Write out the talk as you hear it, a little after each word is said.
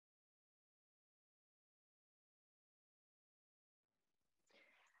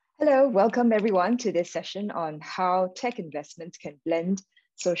Hello, welcome everyone to this session on how tech investments can blend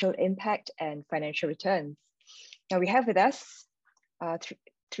social impact and financial returns. Now we have with us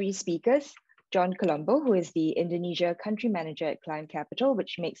three speakers: John Colombo, who is the Indonesia country manager at Clime Capital,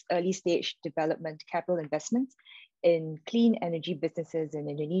 which makes early stage development capital investments in clean energy businesses in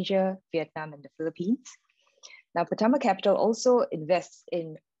Indonesia, Vietnam, and the Philippines. Now, Pertama Capital also invests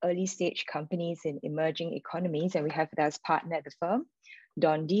in early stage companies in emerging economies, and we have with us partner at the firm,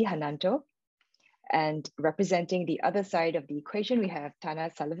 Dondi Hananto. And representing the other side of the equation, we have Tana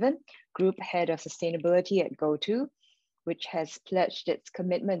Sullivan, Group Head of Sustainability at GoTo, which has pledged its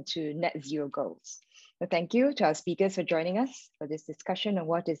commitment to net zero goals. So thank you to our speakers for joining us for this discussion on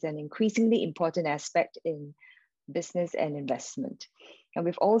what is an increasingly important aspect in business and investment. And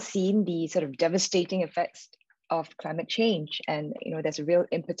we've all seen the sort of devastating effects of climate change, and there's a real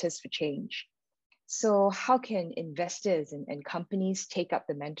impetus for change. So how can investors and companies take up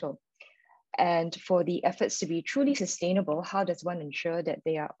the mantle? And for the efforts to be truly sustainable, how does one ensure that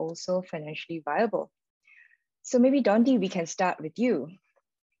they are also financially viable? So maybe Dondi, we can start with you.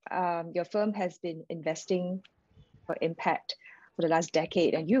 Your firm has been investing for impact for the last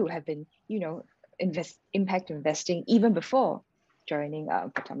decade, and you have been, impact investing even before joining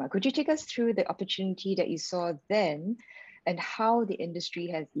Pertama. Could you take us through the opportunity that you saw then and how the industry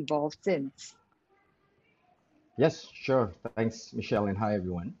has evolved since? Yes, sure. Thanks, Michelle, and hi,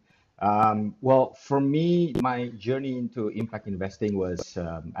 everyone. Well, for me, my journey into impact investing was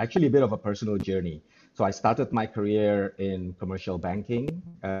actually a bit of a personal journey. So I started my career in commercial banking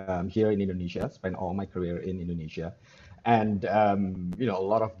here in Indonesia, spent all my career in Indonesia. And, a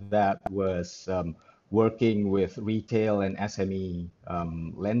lot of that was working with retail and SME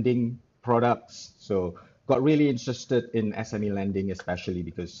lending products. So got really interested in SME lending, especially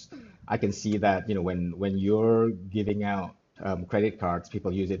because I can see that, when you're giving out credit cards,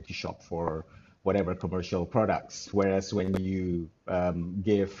 people use it to shop for whatever commercial products. Whereas when you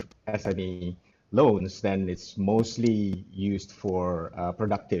give SME loans, then it's mostly used for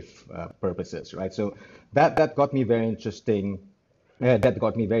productive purposes, right? So that got me very interesting. That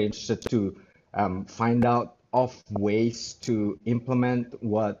got me very interested to find out of ways to implement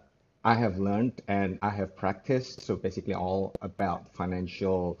what I have learned and I have practiced. So basically all about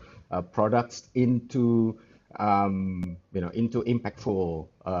financial products into into impactful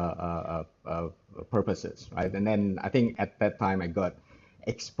purposes, right? And then I think at that time I got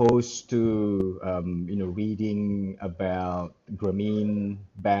exposed to reading about Grameen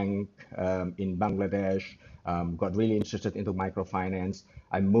Bank in Bangladesh. Got really interested into microfinance.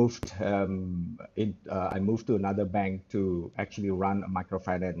 I moved to another bank to actually run a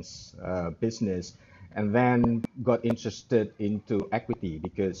microfinance business, and then got interested into equity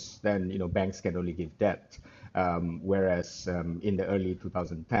because then banks can only give debt, whereas in the early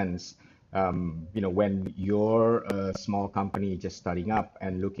 2010s, when you're a small company just starting up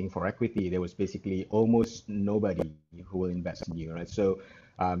and looking for equity, there was basically almost nobody who will invest in you, right? So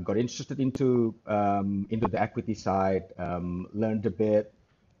got interested into the equity side, learned a bit,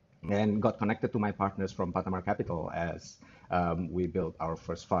 and got connected to my partners from Pertama Capital as we built our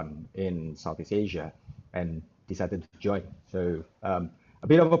first fund in Southeast Asia and decided to join. So a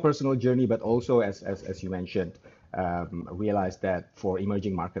bit of a personal journey, but also as you mentioned, realized that for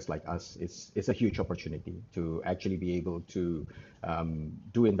emerging markets like us, it's a huge opportunity to actually be able to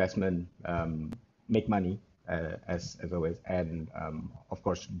do investment, make money as always, and of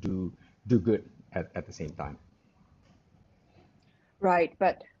course do good at the same time. Right,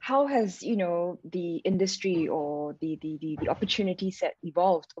 but how has the industry or the opportunity set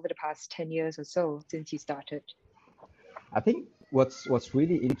evolved over the past 10 years or so since you started? I think what's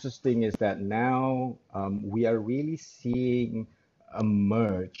really interesting is that now we are really seeing a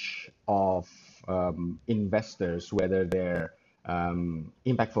merge of investors, whether they're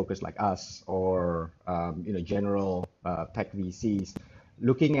impact focused like us or general tech VCs,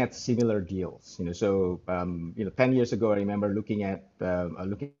 looking at similar deals. So 10 years ago, I remember looking at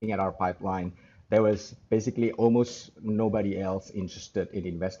our pipeline. There was basically almost nobody else interested in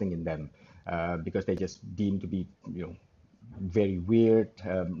investing in them because they just deemed to be very weird.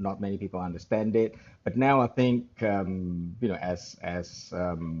 Not many people understand it. But now I think as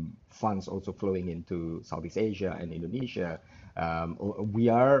funds also flowing into Southeast Asia and Indonesia, we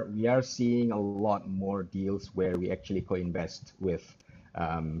are seeing a lot more deals where we actually co-invest with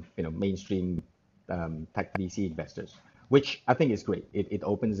mainstream tech VC investors, which I think is great. It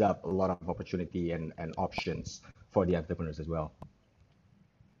opens up a lot of opportunity and options for the entrepreneurs as well.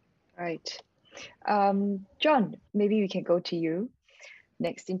 Right. John, maybe we can go to you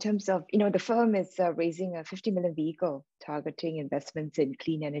next in terms of, the firm is raising a 50 million vehicle targeting investments in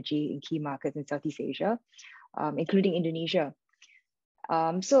clean energy in key markets in Southeast Asia, including Indonesia.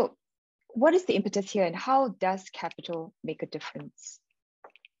 So what is the impetus here, and how does capital make a difference?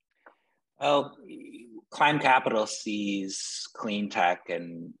 Well, Clime Capital sees clean tech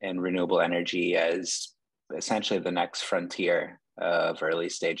and renewable energy as essentially the next frontier of early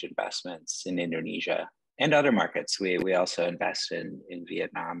stage investments in Indonesia and other markets. We also invest in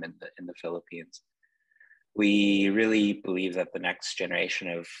Vietnam and in the Philippines. We really believe that the next generation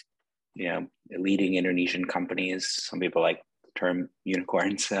of leading Indonesian companies, some people like the term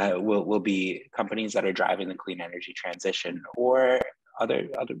unicorns, will be companies that are driving the clean energy transition, or other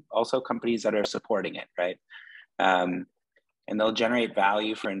also companies that are supporting it, right? And they'll generate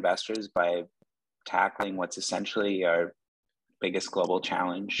value for investors by tackling what's essentially our biggest global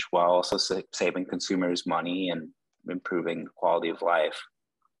challenge, while also saving consumers money and improving quality of life.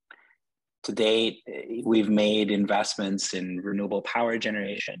 To date, we've made investments in renewable power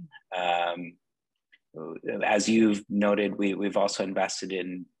generation. As you've noted, we've also invested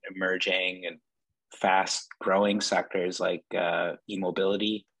in emerging and fast-growing sectors like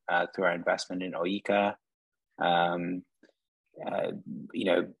e-mobility through our investment in OICA,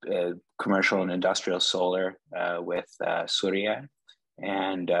 commercial and industrial solar with Surya,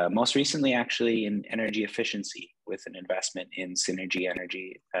 and most recently, actually, in energy efficiency with an investment in Synergy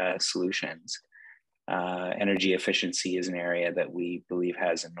Energy Solutions. Energy efficiency is an area that we believe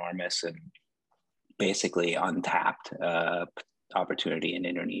has enormous and basically untapped opportunity in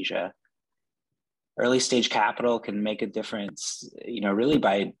Indonesia. Early stage capital can make a difference, really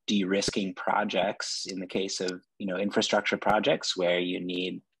by de-risking projects. In the case of, infrastructure projects where you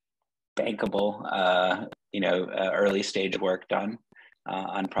need bankable, early stage work done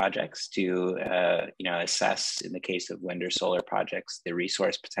on projects to, assess, in the case of wind or solar projects, the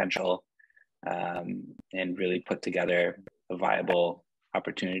resource potential, and really put together a viable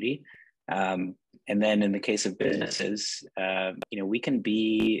opportunity. And then in the case of businesses, we can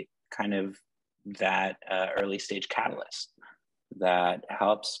be kind of that early stage catalyst that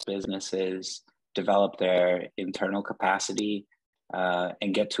helps businesses develop their internal capacity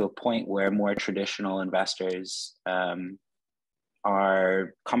and get to a point where more traditional investors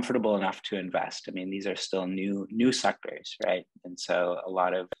are comfortable enough to invest. I mean, these are still new sectors, right? And so a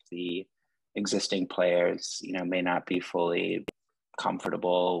lot of the existing players, may not be fully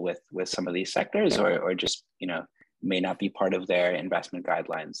comfortable with some of these sectors, or just, may not be part of their investment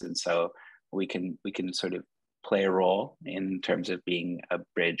guidelines. And so we can sort of play a role in terms of being a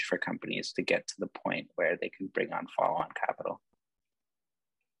bridge for companies to get to the point where they can bring on follow-on capital.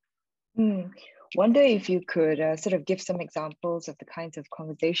 Wonder if you could sort of give some examples of the kinds of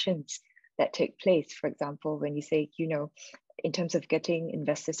conversations that take place. For example, when you say, in terms of getting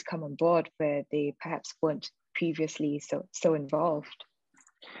investors to come on board where they perhaps weren't previously so involved.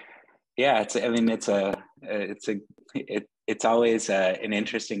 Yeah, it's always an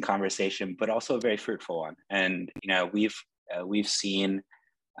interesting conversation, but also a very fruitful one. And we've seen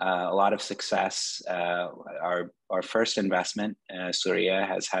a lot of success. Our first investment, Surya,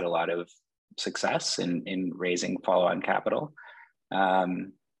 has had a lot of success in raising follow-on capital. I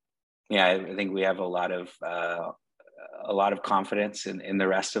think we have a lot of confidence in the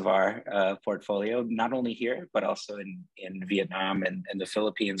rest of our portfolio, not only here, but also in Vietnam and the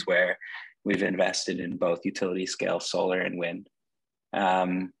Philippines, where we've invested in both utility scale solar and wind. At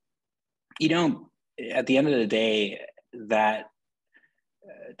the end of the day, that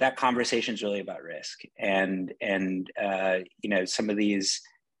conversation is really about risk, and some of these.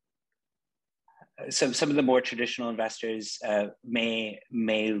 Some of the more traditional investors may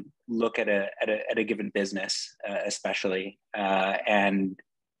look at a given business, especially, and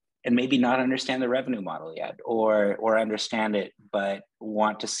maybe not understand the revenue model yet, or understand it but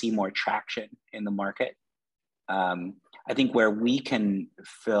want to see more traction in the market. I think where we can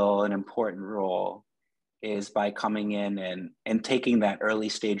fill an important role is by coming in and taking that early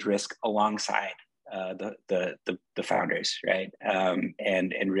stage risk alongside the founders, right? And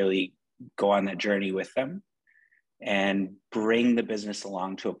really go on that journey with them and bring the business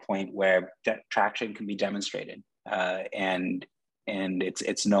along to a point where that traction can be demonstrated, and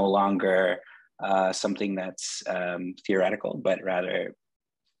it's no longer something that's theoretical, but rather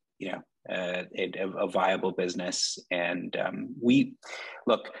a viable business. And we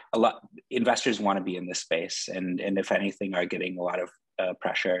look, a lot investors want to be in this space, and if anything are getting a lot of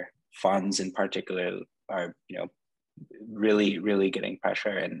pressure. Funds in particular are really getting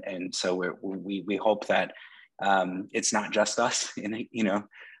pressure, and so we hope that it's not just us,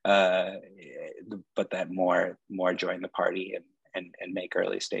 but that more join the party and make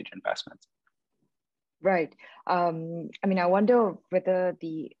early stage investments. Right. I mean, I wonder whether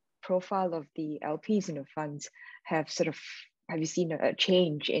the profile of the LPs in the funds have you seen a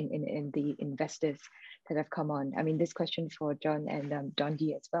change in the investors that have come on? I mean, this question for John and Don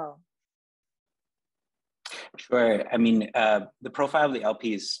D as well. Sure. I mean, the profile of the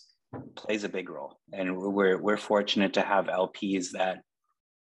LPs plays a big role, and we're fortunate to have LPs that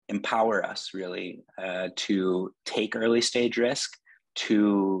empower us really to take early stage risk,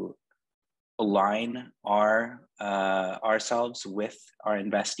 to align ourselves with our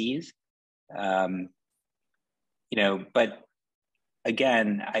investees. But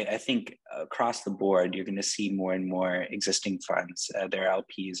again, I think across the board, you're going to see more and more existing funds, their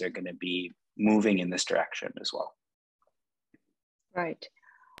LPs are going to be moving in this direction as well. Right.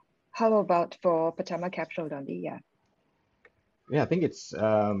 How about for Patama Capital, Dondi? Yeah. Yeah, I think it's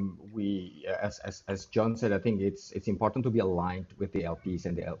as John said, I think it's important to be aligned with the LPs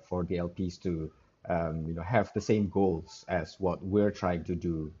and for the LPs to have the same goals as what we're trying to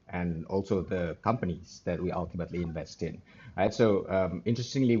do, and also the companies that we ultimately invest in. Right. So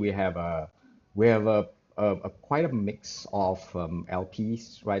interestingly, we have quite a mix of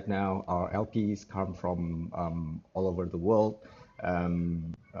LPs right now. Our LPs come from all over the world.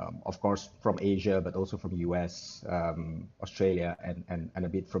 Of course, from Asia, but also from US, Australia, and a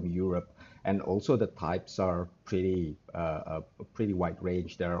bit from Europe. And also the types are pretty wide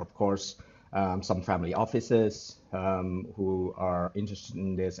range. There are, of course, some family offices who are interested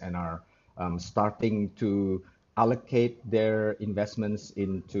in this and are starting to allocate their investments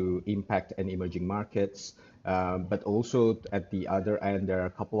into impact and emerging markets. But also at the other end, there are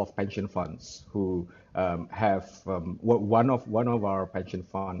a couple of pension funds who have one of our pension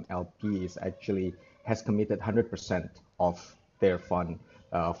fund LPs actually has committed 100% of their fund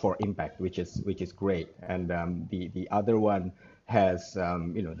for impact, which is great. And the other one has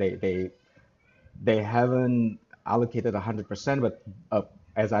they haven't allocated 100%, but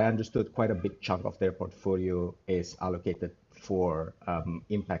as I understood, quite a big chunk of their portfolio is allocated for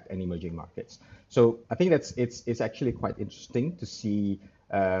impact and emerging markets. So I think it's actually quite interesting to see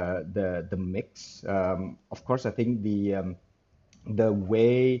the mix. Of course, I think the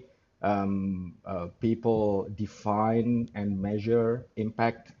way people define and measure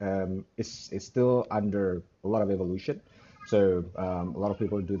impact is still under a lot of evolution. So a lot of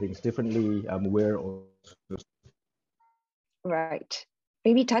people do things differently. We're also Right.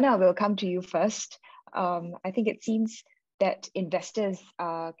 Maybe Tana, will come to you first. I think it seems that investors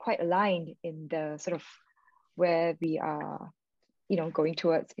are quite aligned in the sort of where we are, going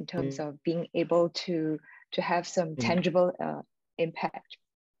towards in terms of being able to have some tangible impact.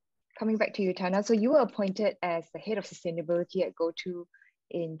 Coming back to you, Tana. So you were appointed as the head of sustainability at GoTo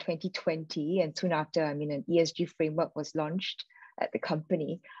in 2020, and soon after, an ESG framework was launched at the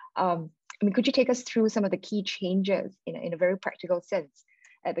company. Could you take us through some of the key changes in a very practical sense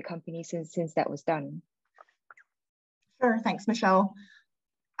at the company since that was done? Sure, thanks, Michelle.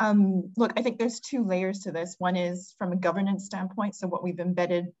 Look, I think there's two layers to this. One is from a governance standpoint, so what we've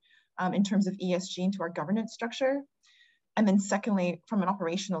embedded in terms of ESG into our governance structure. And then secondly, from an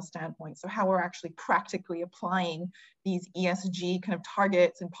operational standpoint, so how we're actually practically applying these ESG kind of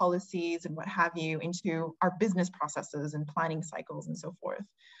targets and policies and what have you into our business processes and planning cycles and so forth.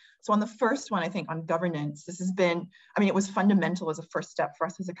 So on the first one, I think on governance, this has been, it was fundamental as a first step for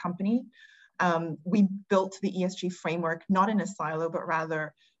us as a company. We built the ESG framework, not in a silo, but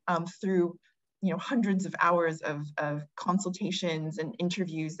rather through hundreds of hours of consultations and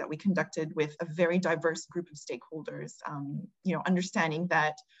interviews that we conducted with a very diverse group of stakeholders, understanding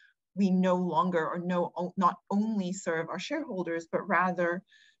that we no longer or not only serve our shareholders, but rather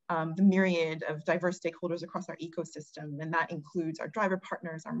the myriad of diverse stakeholders across our ecosystem. And that includes our driver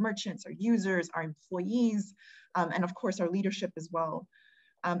partners, our merchants, our users, our employees, and of course, our leadership as well.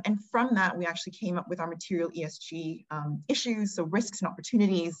 And from that, we actually came up with our material ESG issues, so risks and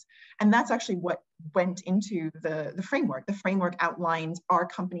opportunities. And that's actually what went into the framework. The framework outlines our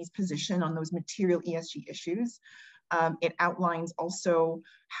company's position on those material ESG issues. It outlines also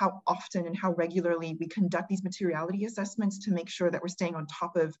how often and how regularly we conduct these materiality assessments to make sure that we're staying on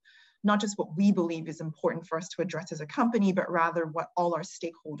top of not just what we believe is important for us to address as a company, but rather what all our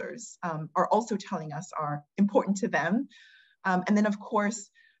stakeholders are also telling us are important to them. And then, of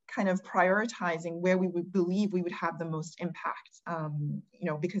course, kind of prioritizing where we would believe we would have the most impact,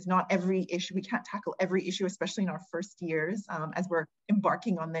 because not every issue, we can't tackle every issue, especially in our first years as we're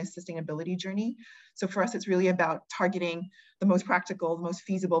embarking on this sustainability journey. So for us, it's really about targeting the most practical, the most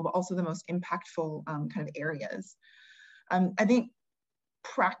feasible, but also the most impactful kind of areas. I think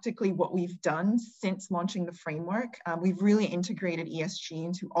practically what we've done since launching the framework. We've really integrated ESG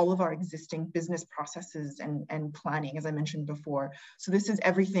into all of our existing business processes and planning, as I mentioned before. So this is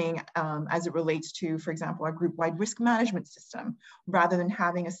everything as it relates to, for example, our group-wide risk management system. Rather than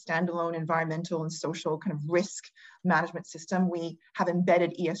having a standalone environmental and social kind of risk management system, we have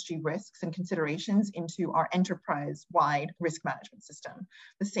embedded ESG risks and considerations into our enterprise-wide risk management system.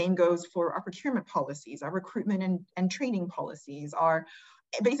 The same goes for our procurement policies, our recruitment and training policies, our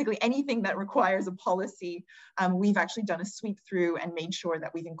basically anything that requires a policy. We've actually done a sweep through and made sure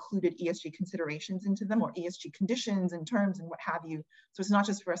that we've included ESG considerations into them, or ESG conditions and terms and what have you. So it's not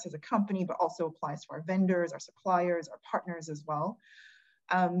just for us as a company, but also applies to our vendors, our suppliers, our partners as well.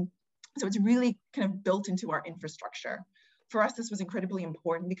 So it's really kind of built into our infrastructure. For us, this was incredibly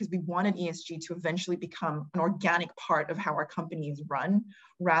important because we wanted ESG to eventually become an organic part of how our company is run,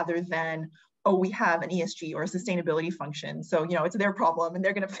 rather than, oh, we have an ESG or a sustainability function, so it's their problem and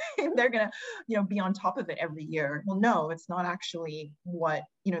they're gonna be on top of it every year. Well, no, it's not actually what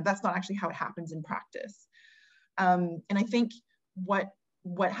that's not actually how it happens in practice. And I think what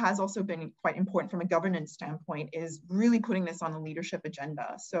has also been quite important from a governance standpoint is really putting this on the leadership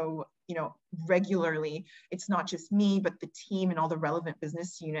agenda. So regularly, it's not just me, but the team and all the relevant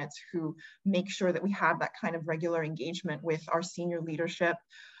business units who make sure that we have that kind of regular engagement with our senior leadership.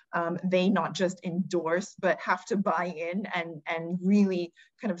 They not just endorse, but have to buy in and really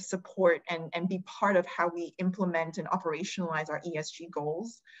kind of support and be part of how we implement and operationalize our ESG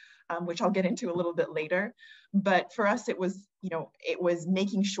goals, which I'll get into a little bit later. But for us, it was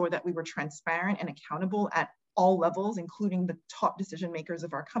making sure that we were transparent and accountable at all levels, including the top decision makers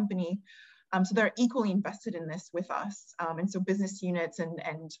of our company. So they're equally invested in this with us. And so business units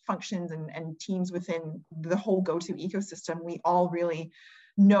and functions and teams within the whole GoTo ecosystem, we all really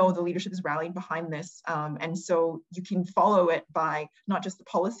know the leadership is rallied behind this. And so you can follow it by not just the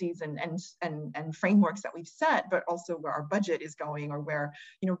policies and frameworks that we've set, but also where our budget is going, or where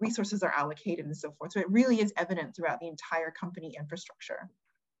resources are allocated and so forth. So it really is evident throughout the entire company infrastructure.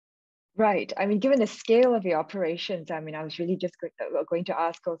 Right. I mean, given the scale of your operations, I mean, I was really just going to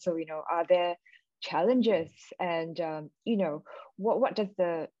ask also, are there challenges, and what does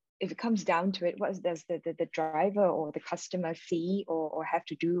if it comes down to it, what does the driver or the customer see or have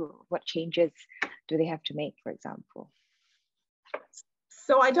to do? What changes do they have to make, for example?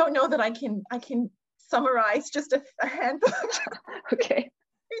 So I don't know that I can summarize just a handful. Okay.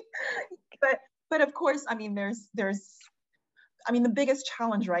 But of course, I mean, the biggest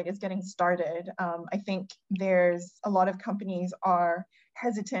challenge, right, is getting started. I think there's a lot of companies are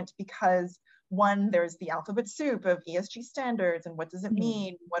hesitant because, one, there's the alphabet soup of ESG standards and what does it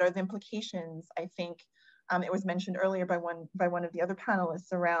mean? What are the implications? I think it was mentioned earlier by one of the other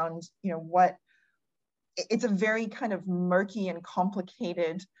panelists around, it's a very kind of murky and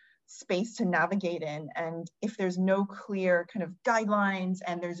complicated space to navigate in. And if there's no clear kind of guidelines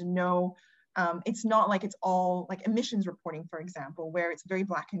and there's no, it's not like it's all like emissions reporting, for example, where it's very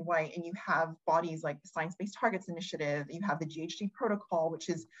black and white, and you have bodies like the Science-Based Targets Initiative, you have the GHG protocol, which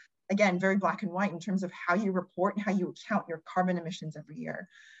is, again, very black and white in terms of how you report and how you count your carbon emissions every year.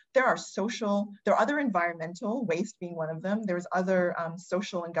 There are other environmental, waste being one of them. There's other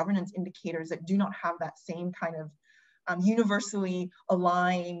social and governance indicators that do not have that same kind of universally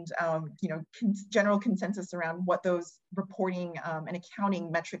aligned, general consensus around what those reporting and accounting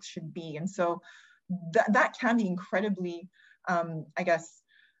metrics should be. And so that can be incredibly,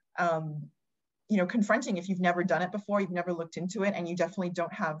 confronting if you've never done it before, you've never looked into it, and you definitely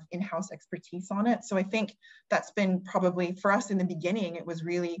don't have in-house expertise on it. So I think that's been probably, for us in the beginning, it was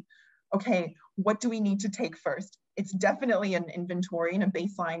really, okay, what do we need to take first? It's definitely an inventory and a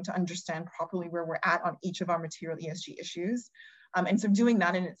baseline to understand properly where we're at on each of our material ESG issues. And so doing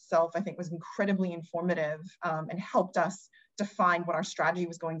that in itself, I think, was incredibly informative and helped us define what our strategy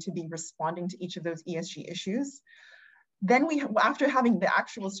was going to be responding to each of those ESG issues. Then after having the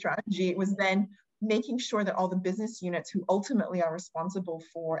actual strategy, it was then making sure that all the business units who ultimately are responsible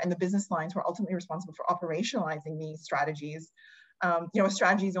for, and the business lines who are ultimately responsible for operationalizing these strategies, a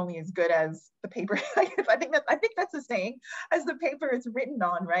strategy is only as good as the paper. I think that's the saying, as the paper it's written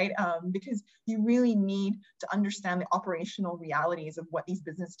on, right? Because you really need to understand the operational realities of what these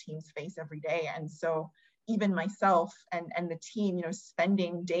business teams face every day. And so even myself and the team,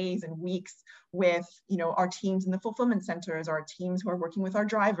 spending days and weeks with, our teams in the fulfillment centers, our teams who are working with our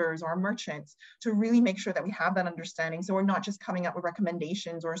drivers, our merchants, to really make sure that we have that understanding. So we're not just coming up with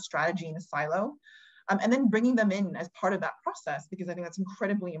recommendations or a strategy in a silo, and then bringing them in as part of that process, because I think that's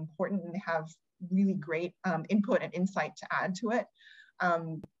incredibly important, and they have really great input and insight to add to it.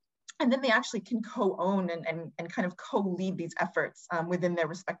 And then they actually can co-own and kind of co-lead these efforts within their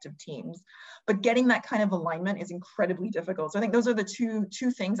respective teams. But getting that kind of alignment is incredibly difficult. So I think those are the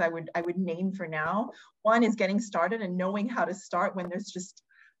two things I would name for now. One is getting started and knowing how to start when there's just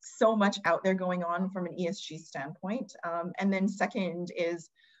so much out there going on from an ESG standpoint. And then second is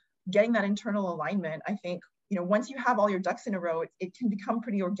getting that internal alignment. I think, you know, once you have all your ducks in a row, it can become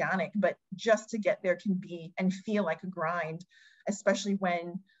pretty organic, but just to get there can be and feel like a grind, especially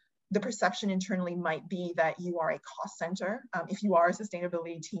when the perception internally might be that you are a cost center. If you are a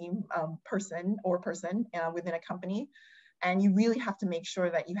sustainability team person within a company, and you really have to make sure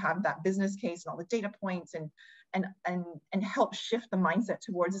that you have that business case and all the data points and help shift the mindset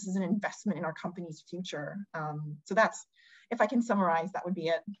towards this is an investment in our company's future. So that's, if I can summarize, that would be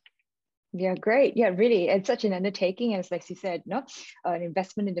it. Yeah, great. Yeah, really. It's such an undertaking. And as Lexi said, no, an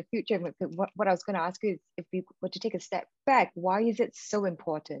investment in the future. What I was going to ask you is, if we were to take a step back, why is it so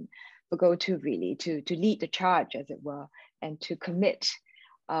important for GoTo really to lead the charge, as it were, and to commit,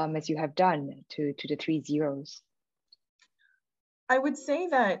 as you have done, to the 3 zeros? I would say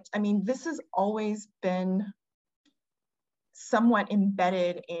that, I mean, this has always been somewhat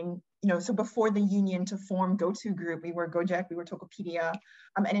embedded in, you know, so before the union to form GoTo Group, we were Gojek, we were Tokopedia.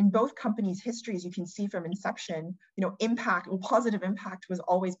 And in both companies' histories, you can see from inception, you know, impact, well, positive impact was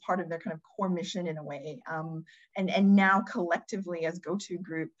always part of their kind of core mission in a way. And now collectively as GoTo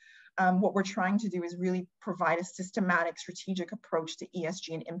Group, what we're trying to do is really provide a systematic strategic approach to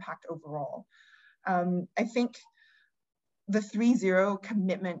ESG and impact overall. I think the 3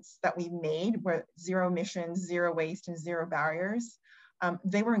 commitments that we made were 0 emissions, 0 waste, and 0 barriers.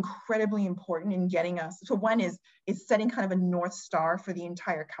 They were incredibly important in getting us. So one is setting kind of a North Star for the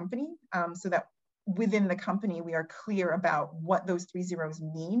entire company, so that within the company, we are clear about what those 3 zeros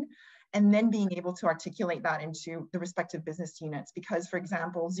mean, and then being able to articulate that into the respective business units. Because, for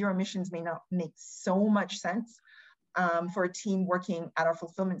example, 0 emissions may not make so much sense for a team working at our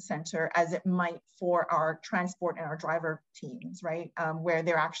fulfillment center as it might for our transport and our driver teams, right? Where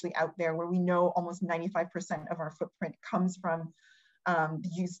they're actually out there, where we know almost 95% of our footprint comes from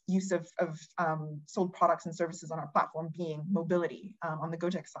the use of sold products and services on our platform, being mobility on the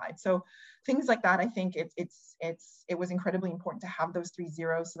Gojek side. So things like that, I think it was incredibly important to have those 3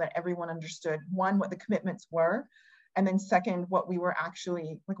 zeros so that everyone understood, one, what the commitments were, and then second, what we were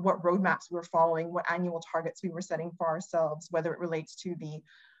actually, like what roadmaps we were following, what annual targets we were setting for ourselves, whether it relates to the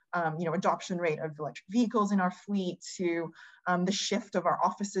adoption rate of electric vehicles in our fleet, to the shift of our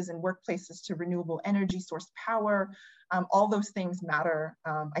offices and workplaces to renewable energy sourced power. All those things matter,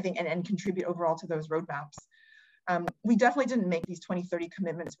 I think, and contribute overall to those roadmaps. We definitely didn't make these 2030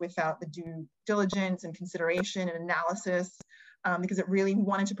 commitments without the due diligence and consideration and analysis, because it really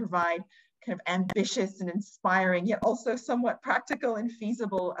wanted to provide kind of ambitious and inspiring, yet also somewhat practical and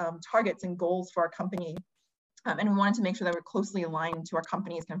feasible targets and goals for our company. And we wanted to make sure that we're closely aligned to our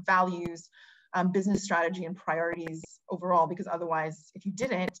company's kind of values, business strategy, and priorities overall, because otherwise, if you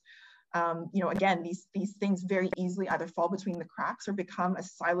didn't, again, these things very easily either fall between the cracks or become a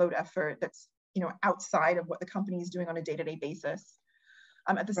siloed effort that's, outside of what the company is doing on a day-to-day basis.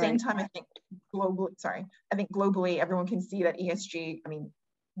 At the same time, I think globally, everyone can see that ESG, I mean,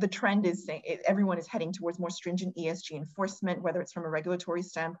 the trend is saying everyone is heading towards more stringent ESG enforcement, whether it's from a regulatory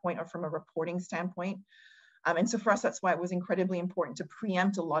standpoint or from a reporting standpoint. And so for us, that's why it was incredibly important to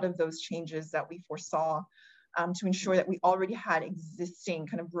preempt a lot of those changes that we foresaw, to ensure that we already had existing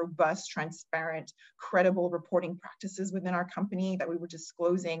kind of robust, transparent, credible reporting practices within our company, that we were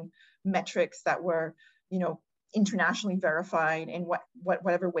disclosing metrics that were, internationally verified in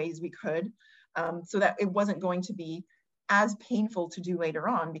whatever ways we could, so that it wasn't going to be as painful to do later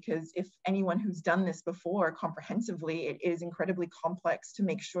on, because if anyone who's done this before comprehensively, it is incredibly complex to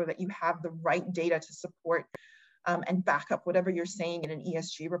make sure that you have the right data to support and back up whatever you're saying in an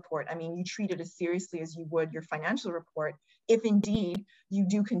ESG report. I mean, you treat it as seriously as you would your financial report, if indeed you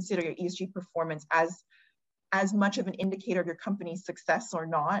do consider your ESG performance as much of an indicator of your company's success or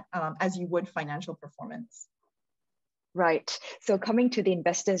not, as you would financial performance. Right. So coming to the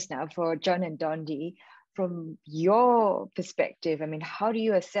investors now, for John and Dondi, from your perspective, I mean, how do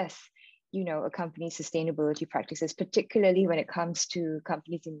you assess, a company's sustainability practices, particularly when it comes to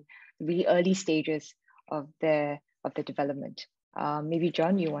companies in the really early stages of their development? Maybe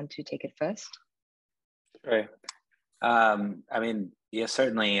John, you want to take it first? Sure. I mean,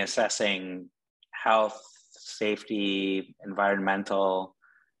 certainly assessing health, safety, environmental,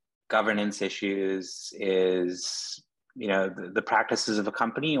 governance issues is, the practices of a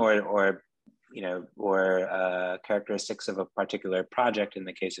company or characteristics of a particular project in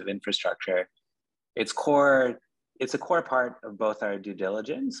the case of infrastructure. Its core it's a core part of both our due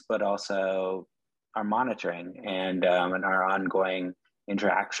diligence, but also our monitoring and our ongoing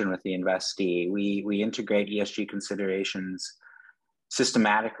interaction with the investee. We integrate ESG considerations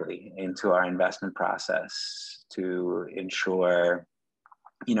systematically into our investment process to ensure,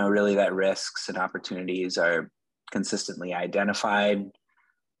 really that risks and opportunities are consistently identified,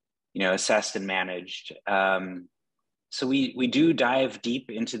 assessed and managed. So we do dive deep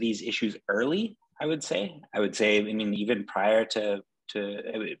into these issues early, I would say, even prior to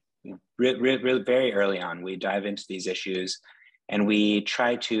really very early on, we dive into these issues and we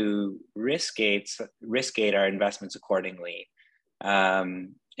try to risk gate our investments accordingly,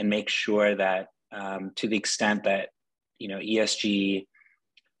 and make sure that to the extent that, ESG,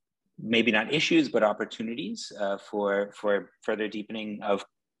 maybe not issues, but opportunities for further deepening of,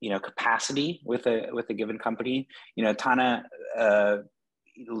 capacity with a given company. Tana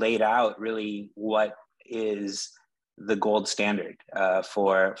laid out really what is the gold standard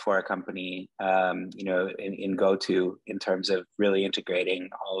for a company, in go-to in terms of really integrating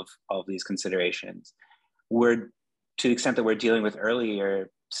all of these considerations. To the extent that we're dealing with earlier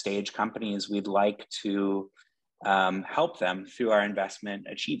stage companies, we'd like to help them through our investment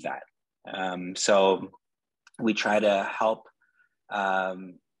achieve that. So we try to help,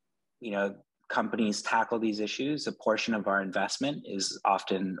 companies tackle these issues. A portion of our investment is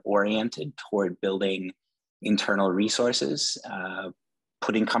often oriented toward building internal resources,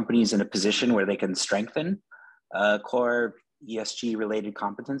 putting companies in a position where they can strengthen core ESG related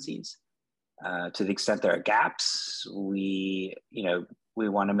competencies. To the extent there are gaps, we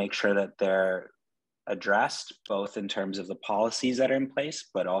want to make sure that they're addressed, both in terms of the policies that are in place,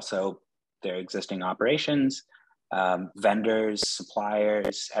 but also their existing operations, vendors,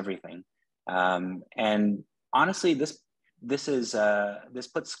 suppliers, everything. And honestly, this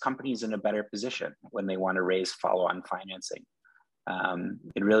puts companies in a better position when they want to raise follow-on financing.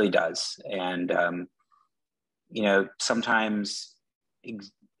 It really does. And sometimes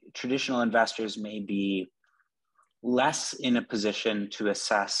traditional investors may be less in a position to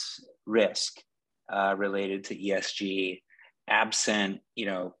assess risk related to ESG, absent,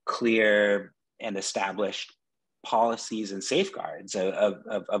 clear and established policies and safeguards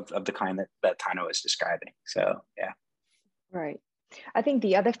of the kind that Tano is describing. So, yeah. Right. I think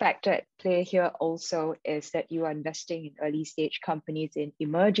the other factor at play here also is that you are investing in early stage companies in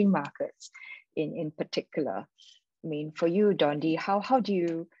emerging markets in particular. I mean, for you, Dondi, how do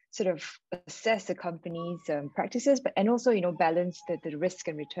you sort of assess the company's practices, and also, balance the risk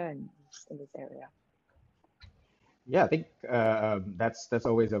and return in this area? Yeah, I think that's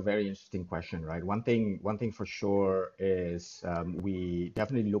always a very interesting question, right? One thing for sure is we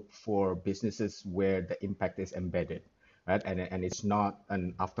definitely look for businesses where the impact is embedded, right? And it's not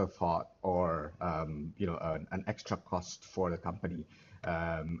an afterthought or an extra cost for the company.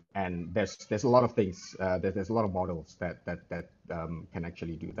 And there's a lot of things. There's a lot of models that can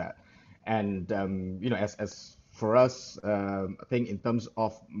actually do that. And as for us, I think in terms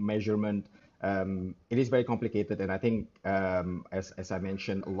of measurement, it is very complicated, and I think, as I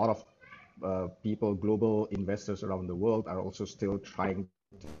mentioned, a lot of people, global investors around the world, are also still trying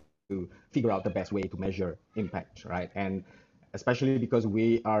to figure out the best way to measure impact, right? And especially because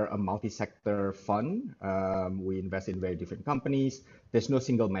we are a multi-sector fund, we invest in very different companies. There's no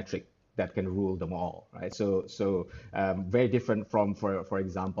single metric that can rule them all, right? So very different from, for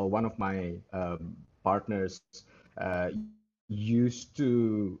example, one of my partners used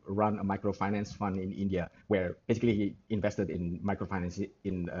to run a microfinance fund in India, where basically he invested in microfinance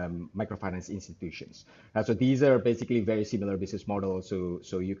institutions. So these are basically very similar business models.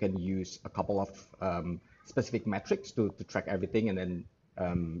 So you can use a couple of specific metrics to track everything, and then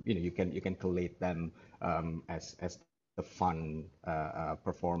you can collate them as the fund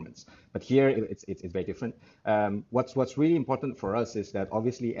performance. But here it's very different. What's really important for us is that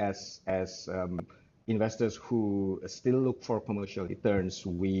obviously as investors who still look for commercial returns,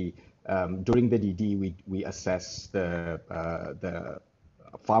 we during the DD we assess the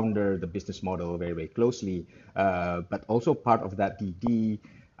founder, the business model very closely. But also part of that DD,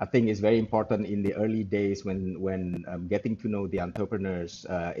 I think, is very important in the early days when getting to know the entrepreneurs,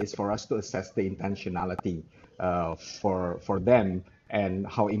 is for us to assess the intentionality for them and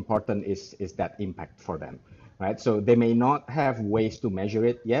how important is that impact for them, right? So they may not have ways to measure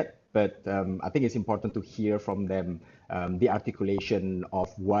it yet, but I think it's important to hear from them the articulation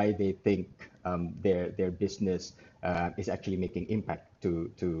of why they think their business is actually making impact to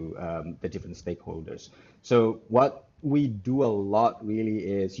the different stakeholders. So what we do a lot really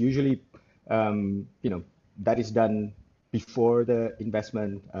is usually, that is done before the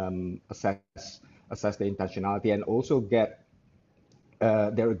investment, assess assess the intentionality, and also get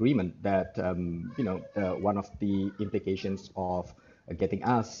their agreement that one of the implications of getting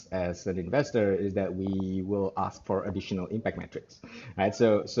us as an investor is that we will ask for additional impact metrics, right?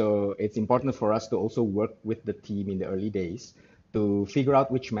 So it's important for us to also work with the team in the early days to figure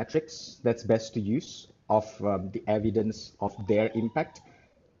out which metrics that's best to use of the evidence of their impact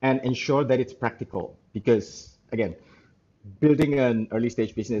and ensure that it's practical, because again, building an early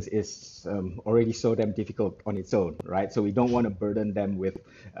stage business is already so damn difficult on its own, right? So we don't want to burden them with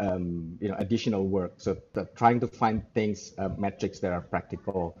additional work. So trying to find things, metrics that are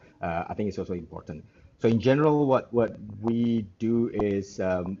practical, I think is also important. So in general, what we do is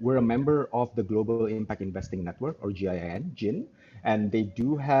we're a member of the Global Impact Investing Network, or GIN, and they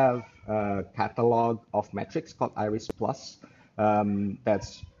do have a catalog of metrics called Iris Plus.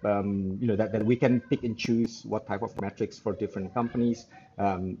 That's that we can pick and choose what type of metrics for different companies.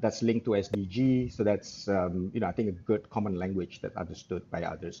 That's linked to SDG, so that's I think a good common language that understood by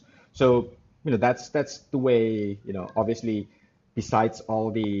others. So that's the way, obviously, besides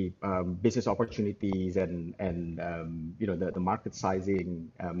all the business opportunities and the market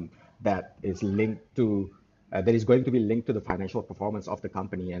sizing that is linked to that is going to be linked to the financial performance of the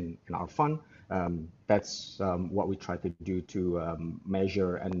company and our fund. That's what we try to do to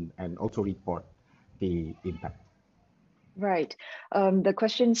measure and also report the impact. Right. The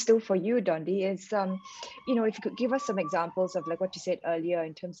question still for you, Dondi, is, if you could give us some examples of like what you said earlier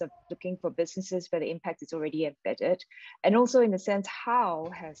in terms of looking for businesses where the impact is already embedded, and also in a sense, how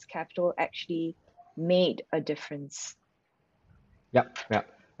has capital actually made a difference? Yeah.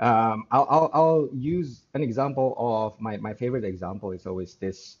 I'll use an example of my favorite example is always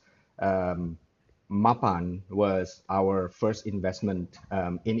this. Mapan was our first investment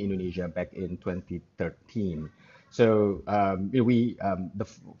in Indonesia back in 2013. So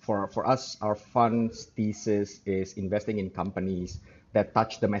for us, our fund's thesis is investing in companies that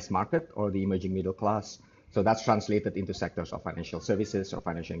touch the mass market or the emerging middle class. So that's translated into sectors of financial services or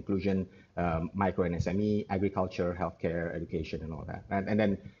financial inclusion, micro and SME, agriculture, healthcare, education, and all that. And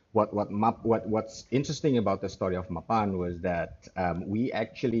then what's interesting about the story of Mapan was that we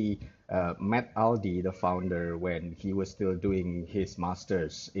actually met Aldi, the founder, when he was still doing his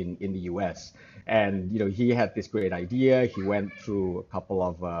master's in the US. And he had this great idea. He went through a couple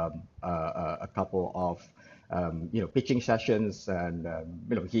of pitching sessions, and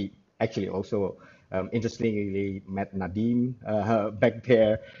he actually also interestingly met Nadim back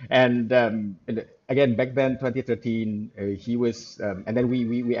there. And again, back then, 2013, he was, and then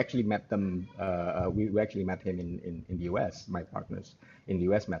we actually met them. We actually met him in the US. My partners in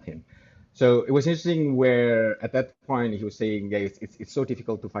the US met him. So it was interesting where at that point he was saying, yeah, it's so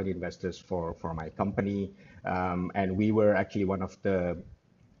difficult to find investors for my company, and we were actually one of the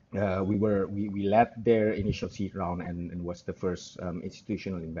we led their initial seed round and was the first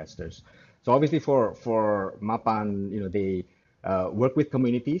institutional investors. So obviously for Mapan, they work with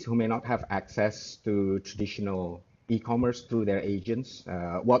communities who may not have access to traditional e-commerce through their agents,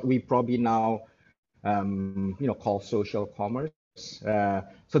 what we probably now call social commerce.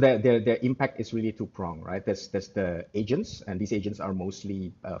 So their impact is really two-pronged, right? There's the agents, and these agents are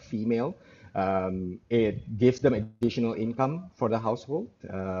mostly female. It gives them additional income for the household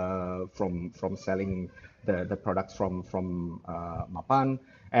from selling the products from Mapan.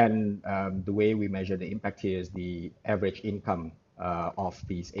 And the way we measure the impact here is the average income of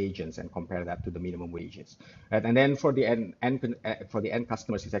these agents and compare that to the minimum wages. And then for the end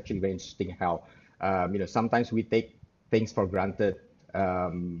customers, it's actually very interesting how sometimes we take things for granted,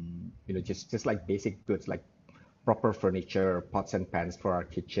 just like basic goods like proper furniture, pots and pans for our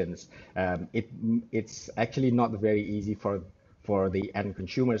kitchens. It's actually not very easy for the end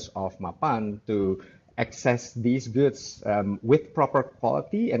consumers of Mapan to access these goods with proper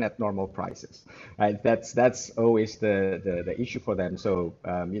quality and at normal prices. Right? That's always the issue for them. So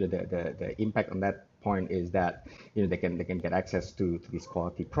the impact on that point is that they can get access to these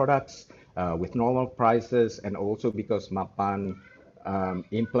quality products with normal prices, and also because Mapan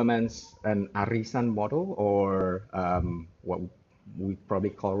implements an arisan model, or what we probably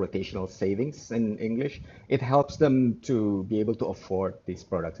call rotational savings in English. It helps them to be able to afford these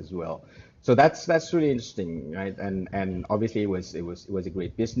products as well. So that's really interesting, right? And obviously it was a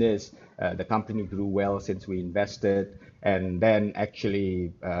great business. The company grew well since we invested, and then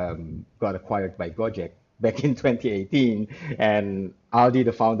actually got acquired by Gojek back in 2018. And Aldi,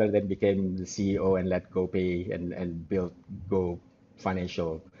 the founder, then became the CEO and led GoPay and built Go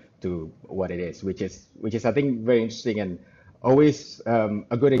Financial to what it is, which is I think very interesting, and always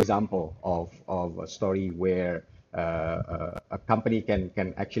a good example of a story where a company can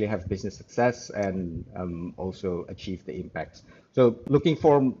actually have business success and also achieve the impacts. So looking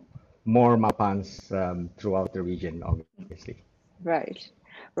for more Mapans throughout the region, obviously. Right,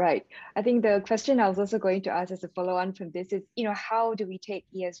 right. I think the question I was also going to ask as a follow-on from this is, how do we take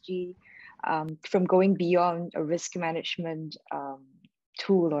ESG from going beyond a risk management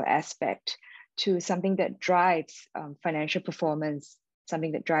tool or aspect to something that drives financial performance,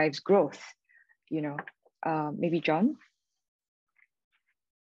 something that drives growth? Maybe John?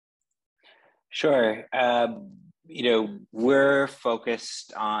 Sure. We're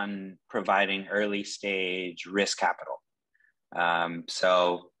focused on providing early stage risk capital.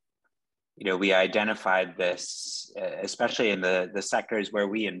 So, we identified this, especially in the sectors where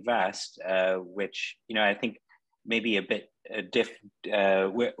we invest, which, I think maybe a bit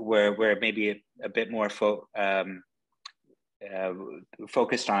where maybe a bit more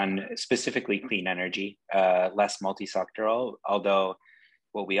focused on specifically clean energy, less multi-sectoral, although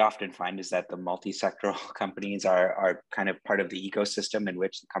what we often find is that the multi-sectoral companies are kind of part of the ecosystem in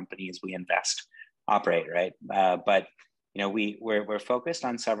which the companies we invest operate, right? But we're focused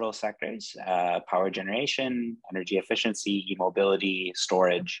on several sectors: power generation, energy efficiency, e-mobility,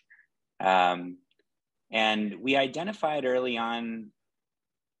 storage, and we identified early on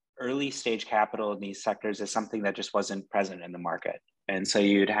early stage capital in these sectors as something that just wasn't present in the market, and so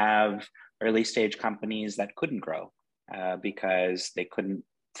you'd have early stage companies that couldn't grow because they couldn't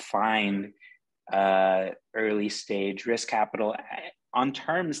find early stage risk capital on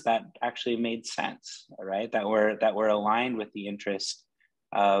terms that actually made sense, right? That were aligned with the interest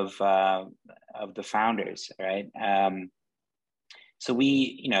of the founders, right? So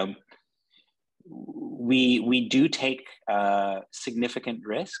we do take significant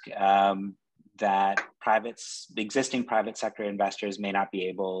risk that existing private sector investors may not be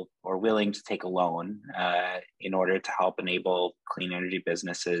able or willing to take a loan in order to help enable clean energy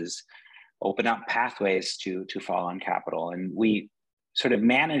businesses open up pathways to fall on capital. And we sort of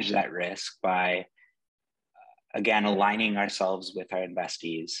manage that risk by, again, aligning ourselves with our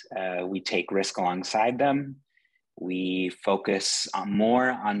investees. We take risk alongside them. We focus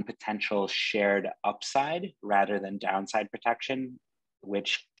more on potential shared upside rather than downside protection,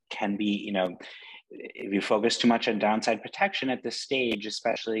 which can be, if you focus too much on downside protection at this stage,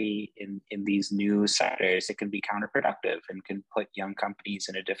 especially in these new sectors, it can be counterproductive and can put young companies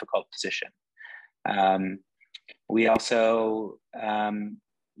in a difficult position. We also,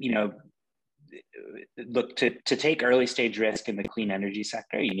 look to take early stage risk in the clean energy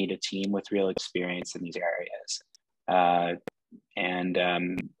sector. You need a team with real experience in these areas.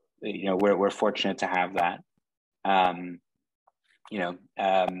 We're fortunate to have that.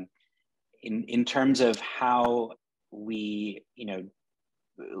 In terms of how we,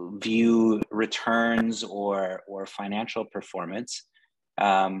 view returns or financial performance,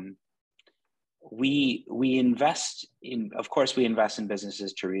 we invest in, of course, we invest in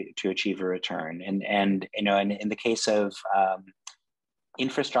businesses to achieve a return, and in the case of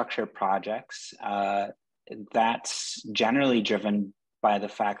infrastructure projects, that's generally driven by the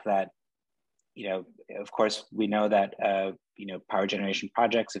fact that, of course, we know that power generation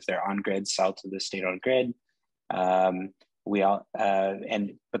projects, if they're on grid, sell to the state-owned grid. But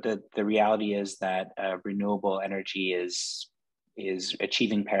the reality is that renewable energy is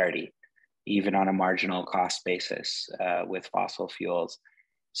achieving parity, even on a marginal cost basis with fossil fuels.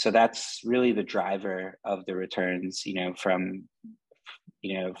 So that's really the driver of the returns, from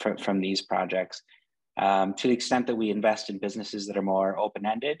these projects. To the extent that we invest in businesses that are more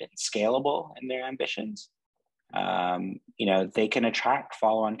open-ended and scalable in their ambitions, they can attract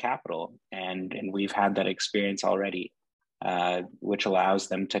follow-on capital, and we've had that experience already, which allows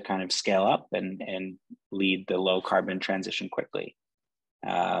them to kind of scale up and lead the low carbon transition quickly.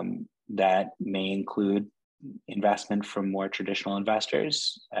 That may include investment from more traditional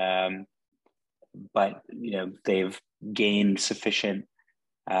investors, but they've gained sufficient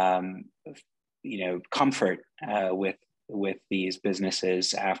comfort with these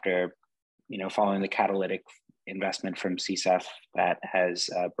businesses after following the catalytic investment from SEACEF that has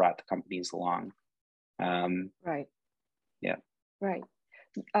brought the companies along. Right. Yeah. Right.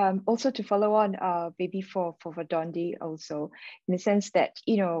 Also to follow on, maybe for Dondi also, in the sense that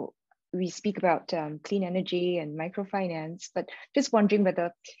we speak about clean energy and microfinance, but just wondering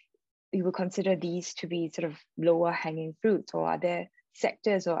whether you will consider these to be sort of lower hanging fruits, or are there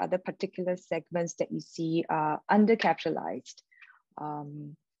sectors or other particular segments that you see are undercapitalized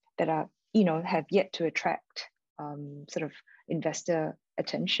that are have yet to attract sort of investor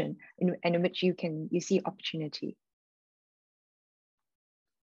attention, and in which you see opportunity?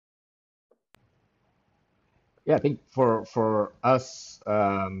 Yeah, I think for us,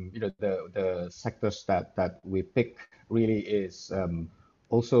 the sectors that we pick really is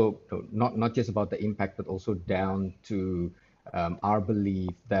also not just about the impact, but also down to our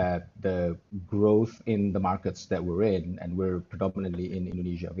belief that the growth in the markets that we're in, and we're predominantly in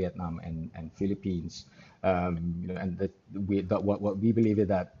Indonesia, Vietnam, and Philippines, and that what we believe is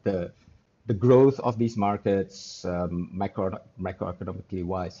that the growth of these markets, macroeconomically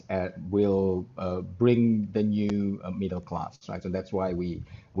wise, will bring the new middle class, right? So that's why we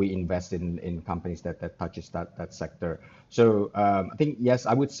invest in companies that touches that sector. So I think yes,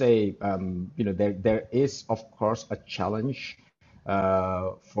 I would say there is of course a challenge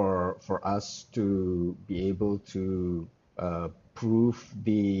for us to be able to prove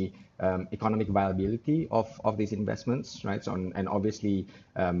the economic viability of these investments, right? So, and obviously,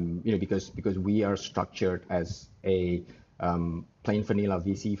 because we are structured as a plain vanilla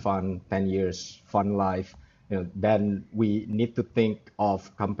VC fund, 10 years fund life, then we need to think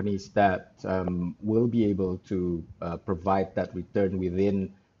of companies that will be able to provide that return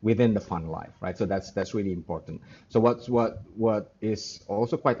within the fund life, right? So that's really important. So what is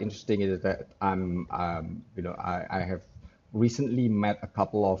also quite interesting is that I have recently met a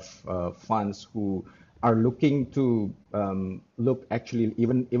couple of funds who are looking to look actually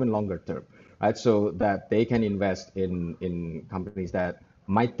even longer term, right? So that they can invest in companies that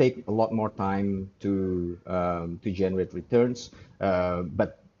might take a lot more time to generate returns,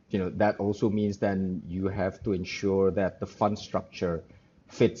 but that also means then you have to ensure that the fund structure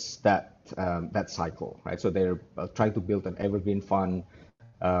fits that cycle, right? So they're trying to build an evergreen fund.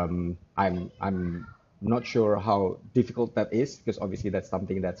 I'm not sure how difficult that is, because obviously that's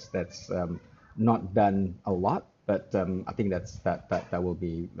something that's not done a lot, but I think that will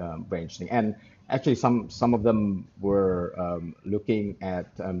be very interesting. And actually, some of them were looking at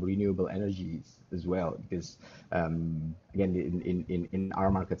renewable energies as well, because again, in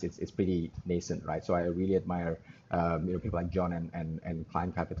our markets, it's pretty nascent, right? So I really admire people like John and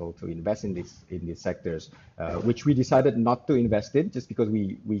Clime Capital to invest in these sectors, which we decided not to invest in just because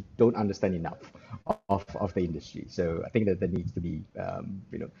we don't understand enough of the industry. So I think that there needs to be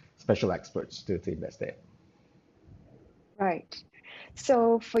special experts to invest there. Right.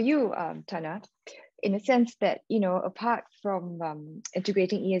 So for you, Tana, in a sense that, apart from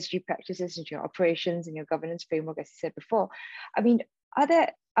integrating ESG practices into your operations and your governance framework, as you said before, I mean, are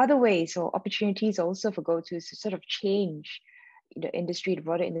there other ways or opportunities also for GoTo to sort of change the industry, the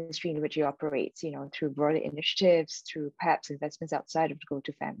broader industry in which you operate, through broader initiatives, through perhaps investments outside of the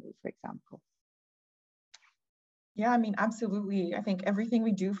GoTo family, for example? Yeah, I mean, absolutely. I think everything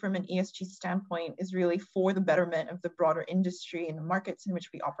we do from an ESG standpoint is really for the betterment of the broader industry and the markets in which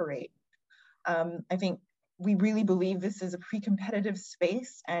we operate. I think we really believe this is a pre-competitive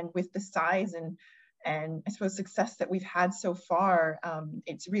space, and with the size and I suppose success that we've had so far,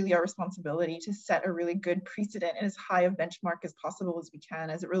 it's really our responsibility to set a really good precedent and as high a benchmark as possible as we can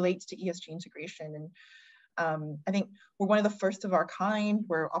as it relates to ESG integration. And I think we're one of the first of our kind.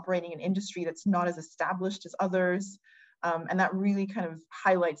 We're operating in an industry that's not as established as others. And that really kind of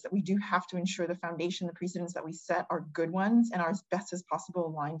highlights that we do have to ensure the foundation, the precedents that we set are good ones and are as best as possible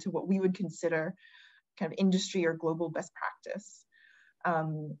aligned to what we would consider kind of industry or global best practice.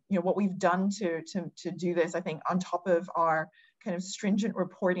 What we've done to do this, I think, on top of our kind of stringent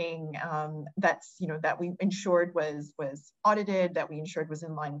reporting, that we ensured was audited, that we ensured was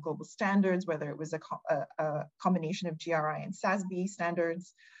in line with global standards, whether it was a combination of GRI and SASB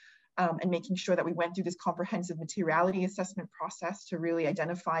standards, and making sure that we went through this comprehensive materiality assessment process to really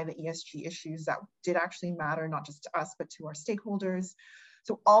identify the ESG issues that did actually matter, not just to us, but to our stakeholders.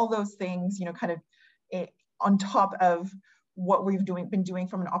 So all those things, on top of what we've been doing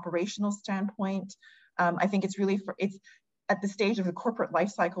from an operational standpoint, I think it's really it's at the stage of the corporate life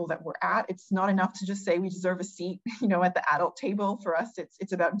cycle that we're at. It's not enough to just say we deserve a seat, at the adult table. For us,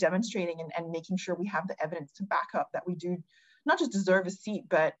 it's about demonstrating and making sure we have the evidence to back up that we do not just deserve a seat,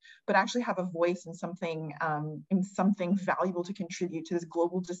 but actually have a voice in something valuable to contribute to this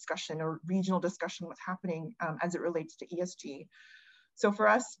global discussion or regional discussion, what's happening as it relates to ESG. So for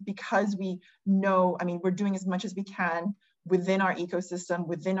us, because we know, we're doing as much as we can within our ecosystem,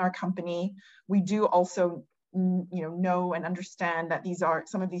 within our company, we do also know and understand that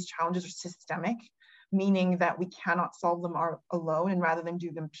some of these challenges are systemic, meaning that we cannot solve them alone, and rather than do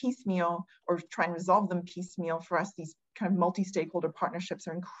them piecemeal or try and resolve them piecemeal, for us, these kind of multi-stakeholder partnerships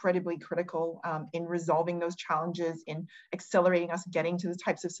are incredibly critical in resolving those challenges, in accelerating us getting to the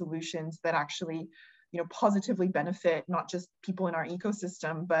types of solutions that actually positively benefit not just people in our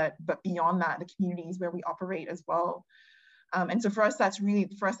ecosystem, but beyond that, the communities where we operate as well. And so for us, that's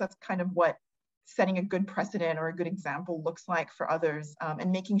kind of what setting a good precedent or a good example looks like for others,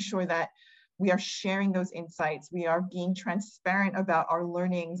 and making sure that we are sharing those insights, we are being transparent about our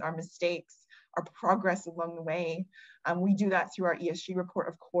learnings, our mistakes, our progress along the way. We do that through our ESG report,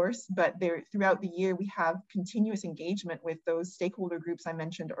 of course, but throughout the year, we have continuous engagement with those stakeholder groups I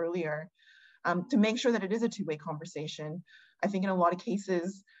mentioned earlier, to make sure that it is a two-way conversation. I think in a lot of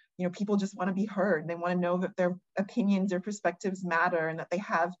cases, people just want to be heard. They want to know that their opinions, their perspectives matter, and that they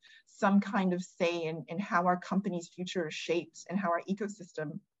have some kind of say in how our company's future is shaped and how our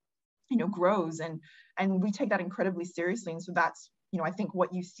ecosystem, grows. And we take that incredibly seriously. And so that's, I think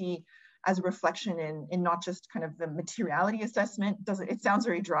what you see as a reflection in not just kind of the materiality assessment. It sounds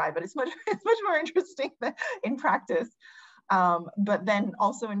very dry, but it's much more interesting in practice. But then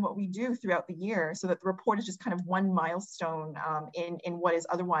also in what we do throughout the year, so that the report is just kind of one milestone in what is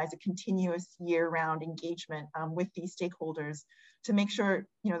otherwise a continuous year-round engagement with these stakeholders, to make sure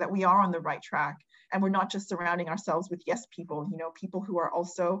that we are on the right track, and we're not just surrounding ourselves with yes people, people who are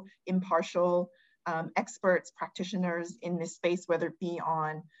also impartial experts, practitioners in this space, whether it be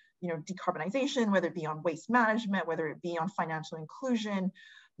on decarbonization, whether it be on waste management, whether it be on financial inclusion.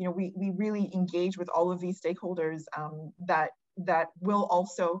 We really engage with all of these stakeholders that will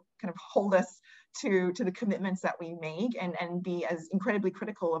also kind of hold us to the commitments that we make, and be as incredibly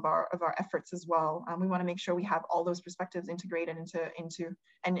critical of our efforts as well. We want to make sure we have all those perspectives integrated into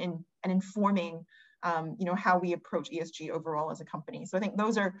and informing how we approach ESG overall as a company. So I think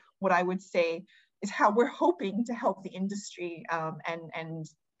those are what I would say is how we're hoping to help the industry and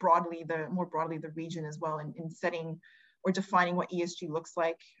more broadly the region as well, in setting or defining what ESG looks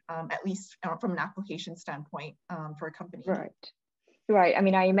like, at least from an application standpoint for a company. Right. I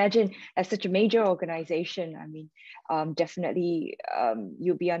mean, I imagine as such a major organization, I mean, definitely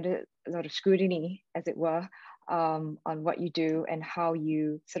you'll be under a lot of scrutiny, as it were, on what you do and how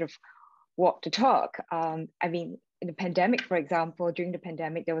you sort of walk the talk. I mean, in the pandemic, for example, during the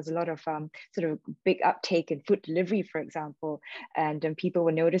pandemic, there was a lot of sort of big uptake in food delivery, for example, and people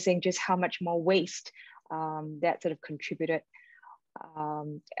were noticing just how much more waste that sort of contributed.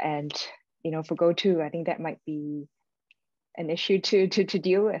 And, for GoTo, I think that might be an issue to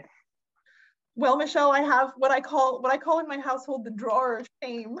deal with. Well, Michelle, I have what I call in my household the drawer of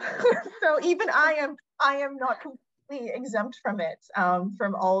shame. So even I am not completely exempt from it,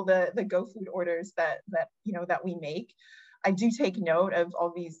 from all the GoFood orders that we make. I do take note of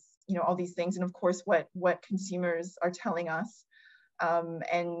all these things, and of course what consumers are telling us.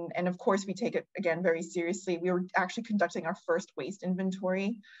 And of course we take it again very seriously. We were actually conducting our first waste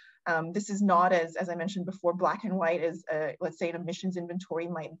inventory. This is not as I mentioned before, black and white as let's say an emissions inventory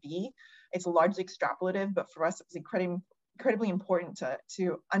might be. It's largely extrapolative, but for us it was incredibly important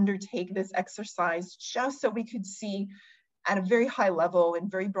to undertake this exercise, just so we could see at a very high level, in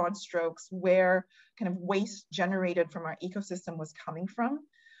very broad strokes, where kind of waste generated from our ecosystem was coming from.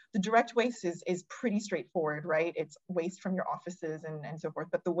 The direct waste is pretty straightforward, right? It's waste from your offices and so forth.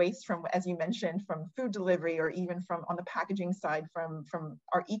 But the waste from, as you mentioned, from food delivery, or even from on the packaging side, from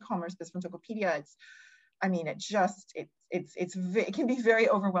our e-commerce business, from Tokopedia, it can be very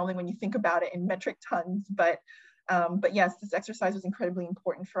overwhelming when you think about it in metric tons. But yes, this exercise was incredibly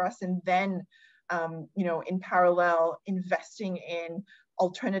important for us. And then, in parallel, investing in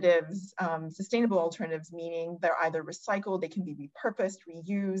alternatives, sustainable alternatives, meaning they're either recycled, they can be repurposed,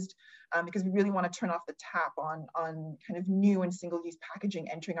 reused, because we really want to turn off the tap on kind of new and single-use packaging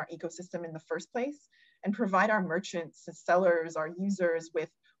entering our ecosystem in the first place, and provide our merchants, sellers, our users with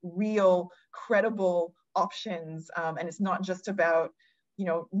real, credible options. And it's not just about,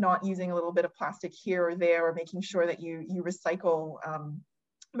 not using a little bit of plastic here or there, or making sure that you recycle,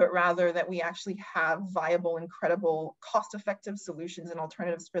 but rather that we actually have viable and credible, cost-effective solutions and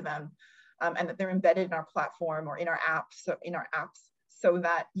alternatives for them, and that they're embedded in our platform or in our apps, so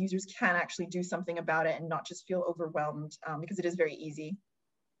that users can actually do something about it and not just feel overwhelmed, because it is very easy.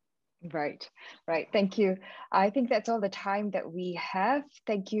 Right. Thank you. I think that's all the time that we have.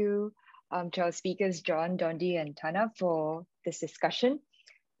 Thank you to our speakers, John, Dondi, and Tana, for this discussion.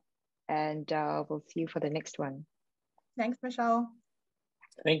 And we'll see you for the next one. Thanks, Michelle.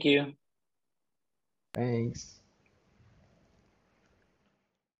 Thank you. Thanks.